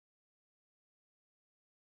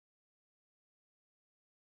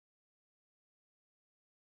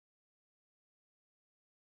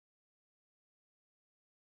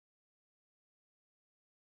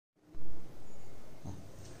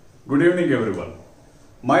Good evening everyone.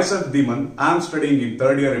 Myself Dheemanth, I am studying in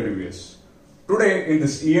 3rd year MBBS. Today in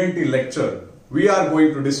this ENT lecture, we are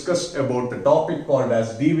going to discuss about the topic called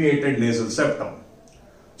as deviated nasal septum.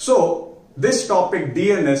 So, this topic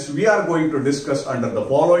DNS we are going to discuss under the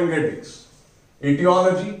following headings: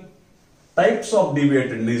 etiology, types of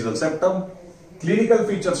deviated nasal septum, clinical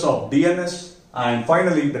features of DNS, and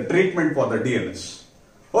finally the treatment for the DNS.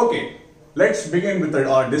 Okay, let's begin with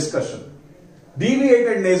our discussion.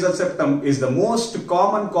 Deviated nasal septum is the most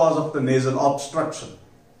common cause of the nasal obstruction,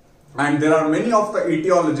 and there are many of the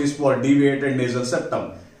etiologies for deviated nasal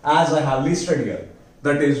septum as I have listed here.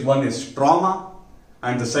 That is, one is trauma,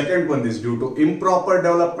 and the second one is due to improper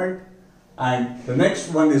development, and the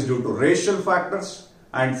next one is due to racial factors,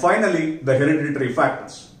 and finally the hereditary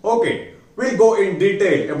factors. Okay, we'll go in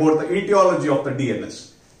detail about the etiology of the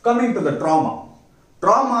DNS. Coming to the trauma.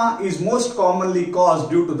 Trauma is most commonly caused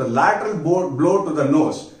due to the lateral blow to the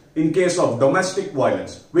nose in case of domestic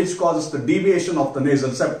violence, which causes the deviation of the nasal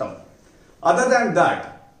septum. Other than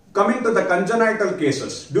that, coming to the congenital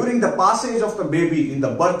cases, during the passage of the baby in the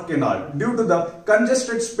birth canal, due to the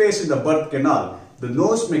congested space in the birth canal, the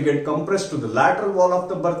nose may get compressed to the lateral wall of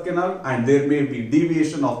the birth canal and there may be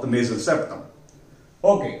deviation of the nasal septum.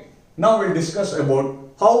 Okay, now we'll discuss about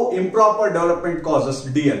how improper development causes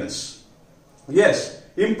DNS. Yes,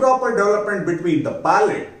 improper development between the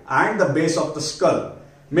palate and the base of the skull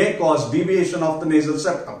may cause deviation of the nasal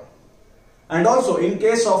septum. And also in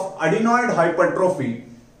case of adenoid hypertrophy,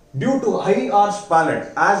 due to high arched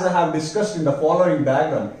palate, as I have discussed in the following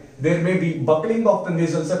diagram, there may be buckling of the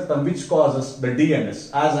nasal septum which causes the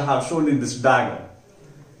DNS, as I have shown in this diagram.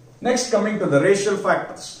 Next, coming to the racial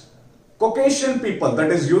factors. Caucasian people,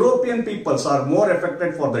 that is European peoples, are more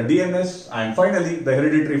affected for the DNS, and finally the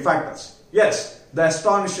hereditary factors. Yes, the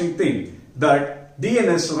astonishing thing that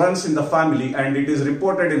DNS runs in the family and it is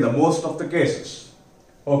reported in the most of the cases.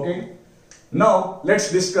 Okay. Now, let's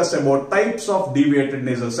discuss about types of deviated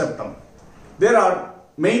nasal septum. There are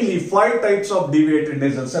mainly 5 types of deviated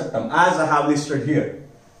nasal septum as I have listed here.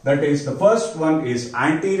 That is, the first one is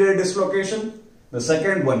anterior dislocation. The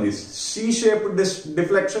second one is C-shaped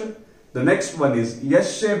deflection. The next one is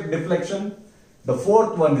S-shaped deflection. The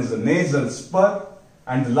fourth one is the nasal spur.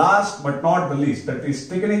 And the last but not the least, that is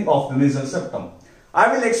thickening of the nasal septum.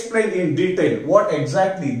 I will explain in detail what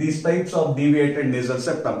exactly these types of deviated nasal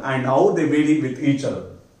septum and how they vary with each other.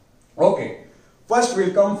 Okay, first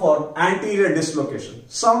we'll come for anterior dislocation.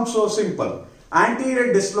 Sounds so simple.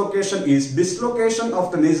 Anterior dislocation is dislocation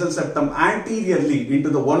of the nasal septum anteriorly into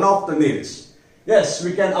the one of the nares. Yes,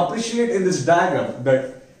 we can appreciate in this diagram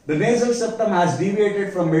that the nasal septum has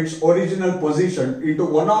deviated from its original position into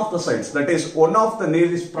one of the sides, that is, one of the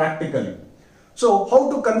nares practically. So,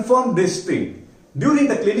 how to confirm this thing? During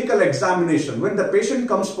the clinical examination, when the patient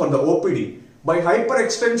comes for the OPD, by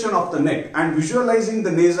hyperextension of the neck and visualizing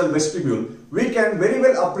the nasal vestibule, we can very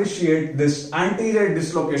well appreciate this anterior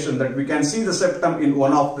dislocation, that we can see the septum in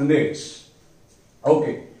one of the nares.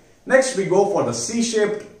 Okay, next we go for the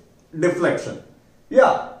C-shaped deflection.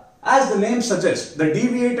 Yeah. As the name suggests, the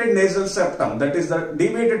deviated nasal septum, that is the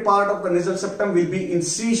deviated part of the nasal septum, will be in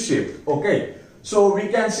C-shaped. Okay. So we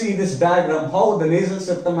can see in this diagram how the nasal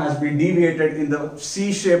septum has been deviated in the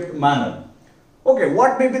C-shaped manner. Okay,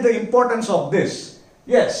 what may be the importance of this?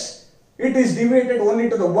 Yes, it is deviated only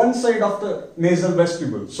to the one side of the nasal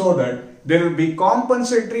vestibule, so that there will be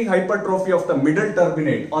compensatory hypertrophy of the middle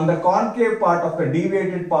turbinate on the concave part of the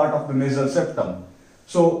deviated part of the nasal septum.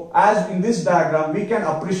 So, as in this diagram, we can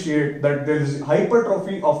appreciate that there is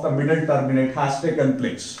hypertrophy of the middle turbinate has taken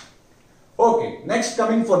place. Okay, next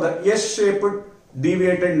coming for the S-shaped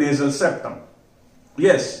deviated nasal septum.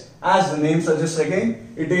 Yes, as the name suggests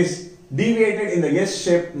again, it is deviated in the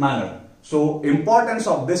S-shaped manner. So, importance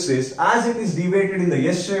of this is, as it is deviated in the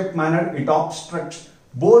S-shaped manner, it obstructs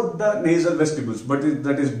both the nasal vestibules, but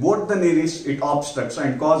that is both the nares it obstructs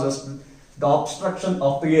and causes the obstruction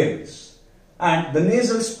of the airways. And the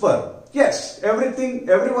nasal spur. Yes,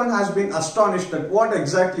 everyone has been astonished at what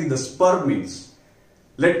exactly the spur means.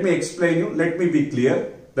 Let me explain you, let me be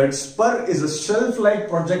clear that spur is a shelf-like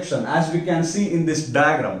projection, as we can see in this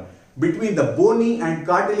diagram, between the bony and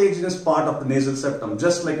cartilaginous part of the nasal septum,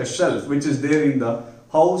 just like a shelf which is there in the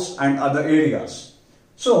house and other areas.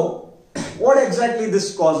 So, what exactly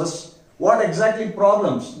this causes? What exactly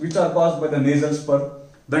problems which are caused by the nasal spur?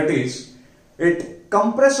 That is, it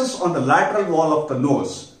compresses on the lateral wall of the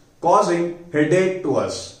nose, causing headache to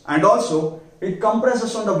us, and also it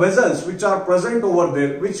compresses on the vessels which are present over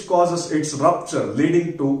there, which causes its rupture,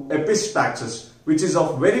 leading to epistaxis, which is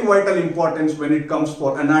of very vital importance when it comes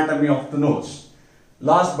for anatomy of the nose.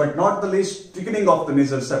 Last but not the least, thickening of the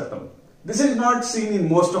nasal septum. This is not seen in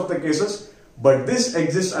most of the cases, but this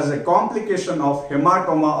exists as a complication of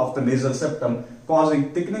hematoma of the nasal septum,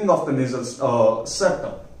 causing thickening of the nasal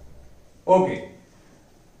septum. Okay,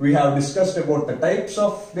 we have discussed about the types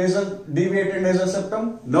of deviated nasal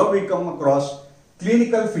septum. Now we come across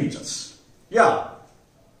clinical features. Yeah,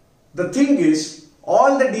 the thing is,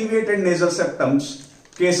 all the deviated nasal septums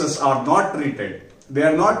cases are not treated. They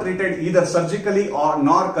are not treated either surgically or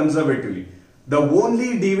nor conservatively. The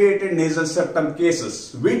only deviated nasal septum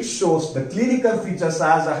cases which shows the clinical features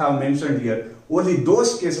as I have mentioned here, only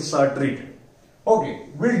those cases are treated. Okay,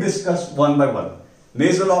 we'll discuss one by one.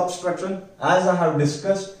 Nasal obstruction, as I have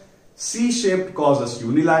discussed, C-shaped causes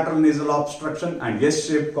unilateral nasal obstruction and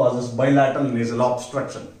S-shaped causes bilateral nasal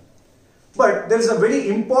obstruction. But there is a very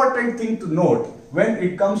important thing to note when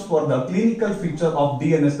it comes for the clinical feature of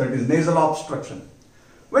DNS, that is nasal obstruction.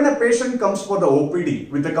 When a patient comes for the OPD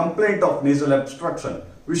with a complaint of nasal obstruction,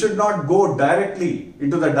 we should not go directly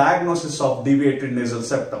into the diagnosis of deviated nasal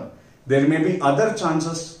septum. There may be other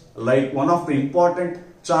chances, like one of the important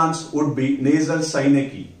chance would be nasal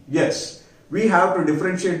synecdoche. Yes, we have to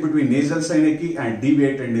differentiate between nasal synecdoche and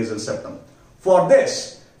deviated nasal septum. For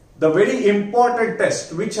this, the very important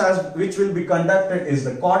test which will be conducted is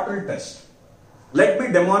the Cottle test. Let me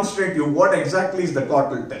demonstrate you what exactly is the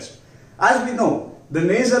Cottle test. As we know, the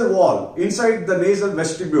nasal wall inside the nasal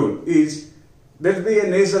vestibule there will be a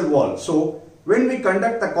nasal wall. So when we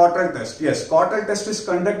conduct the Cottle test, yes, Cottle test is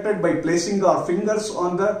conducted by placing our fingers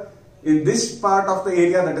in this part of the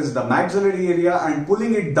area, that is the maxillary area, and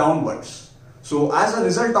pulling it downwards. So as a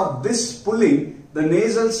result of this pulling, the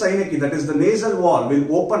nasal synecdoche, that is the nasal wall,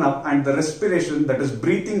 will open up and the respiration, that is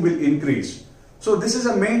breathing, will increase. So this is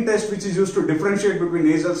a main test which is used to differentiate between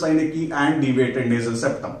nasal synecdoche and deviated nasal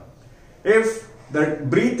septum. If the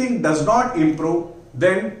breathing does not improve,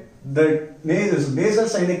 then the nasal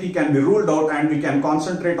synecdoche can be ruled out and we can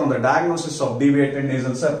concentrate on the diagnosis of deviated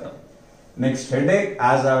nasal septum. Next, headache,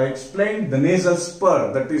 as I have explained, the nasal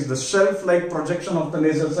spur, that is the shelf-like projection of the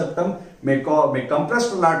nasal septum, may compress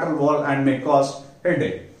the lateral wall and may cause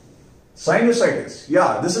headache. Sinusitis,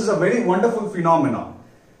 yeah, this is a very wonderful phenomenon.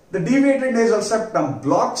 The deviated nasal septum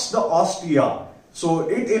blocks the ostia, so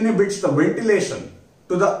it inhibits the ventilation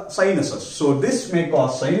to the sinuses. So this may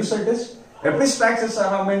cause sinusitis. Epistaxis,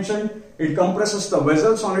 I have mentioned, it compresses the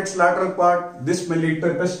vessels on its lateral part. This may lead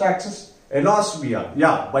to epistaxis. Anosmia,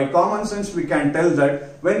 yeah, by common sense we can tell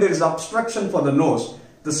that when there is obstruction for the nose,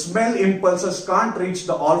 the smell impulses can't reach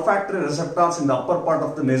the olfactory receptors in the upper part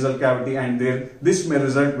of the nasal cavity, and this may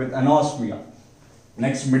result with anosmia.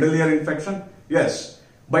 Next, middle ear infection. Yes,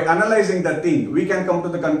 by analyzing the thing, we can come to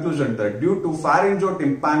the conclusion that due to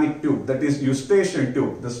pharyngotympanic tube, that is eustachian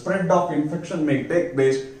tube, the spread of infection may take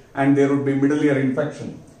place and there would be middle ear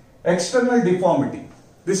infection. External deformity.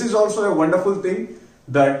 This is also a wonderful thing,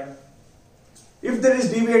 that if there is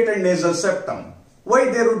deviated nasal septum, why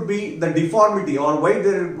there would be the deformity or why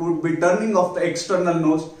there would be turning of the external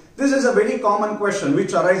nose? This is a very common question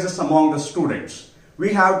which arises among the students.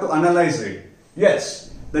 We have to analyze it.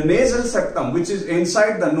 Yes, the nasal septum which is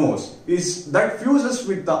inside the nose that fuses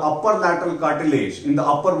with the upper lateral cartilage in the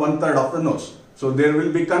upper 1/3 of the nose. So there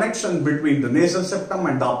will be connection between the nasal septum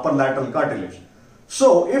and the upper lateral cartilage.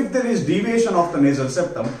 So if there is deviation of the nasal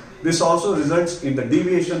septum, this also results in the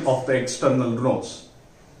deviation of the external nose.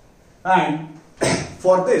 And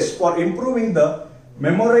for improving the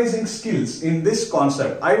memorizing skills in this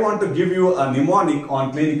concept, I want to give you a mnemonic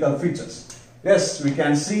on clinical features. Yes, we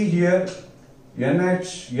can see here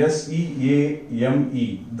NH, SE, A, M,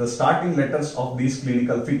 E, the starting letters of these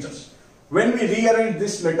clinical features. When we rearrange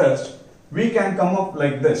these letters, we can come up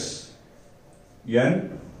like this: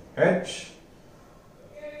 N, H,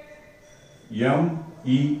 M,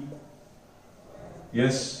 E,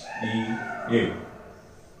 S, E, A.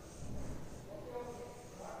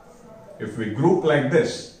 If we group like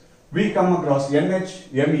this, we come across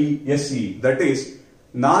NH, ME, SE, that is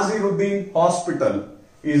Naziruddin Hospital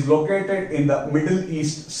is located in the Middle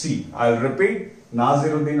East Sea. I'll repeat,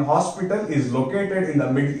 Naziruddin Hospital is located in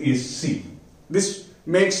the Middle East Sea. This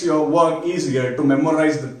makes your work easier to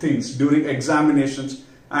memorize the things during examinations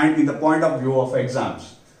and in the point of view of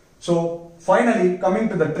exams. So finally, coming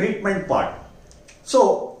to the treatment part.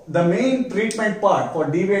 So the main treatment part for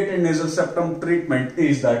deviated nasal septum treatment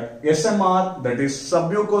is that SMR, that is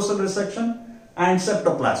submucosal resection, and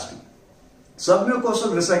septoplasty.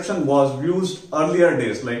 Submucosal resection was used earlier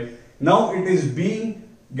days, like now it is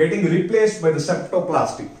getting replaced by the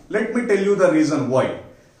septoplasty. Let me tell you the reason why.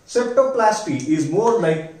 Septoplasty is more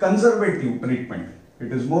like conservative treatment.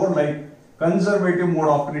 It is more like conservative mode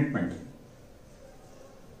of treatment.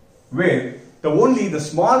 where only the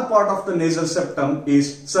small part of the nasal septum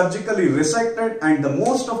is surgically resected and the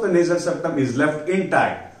most of the nasal septum is left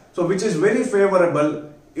intact. So which is very favorable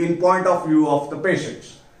in point of view of the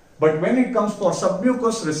patients. But when it comes for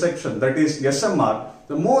submucous resection, that is SMR,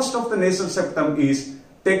 the most of the nasal septum is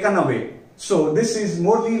taken away. So this is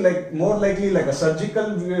more likely like a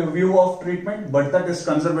surgical view of treatment, but that is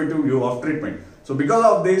conservative view of treatment. So because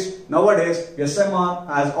of this, nowadays SMR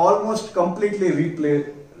has almost completely replaced,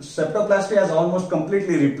 septoplasty has almost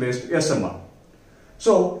completely replaced SMR.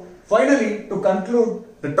 So finally, to conclude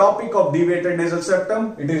the topic of deviated nasal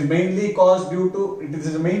septum, it is mainly caused it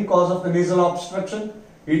is the main cause of the nasal obstruction.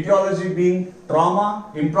 Etiology being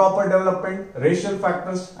trauma, improper development, racial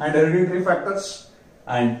factors and hereditary factors,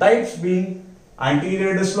 and types being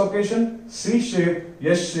anterior dislocation, C-shape,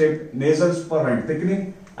 S-shape, nasal spur and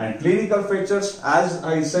thickening, and clinical features, as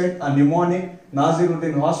I said, a mnemonic,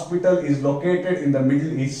 Naziruddin Hospital is located in the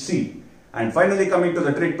Middle East Sea. And finally coming to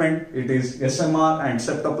the treatment, it is SMR and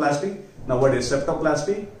septoplasty. Nowadays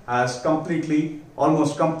septoplasty has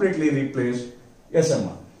almost completely replaced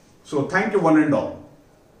SMR. So thank you one and all.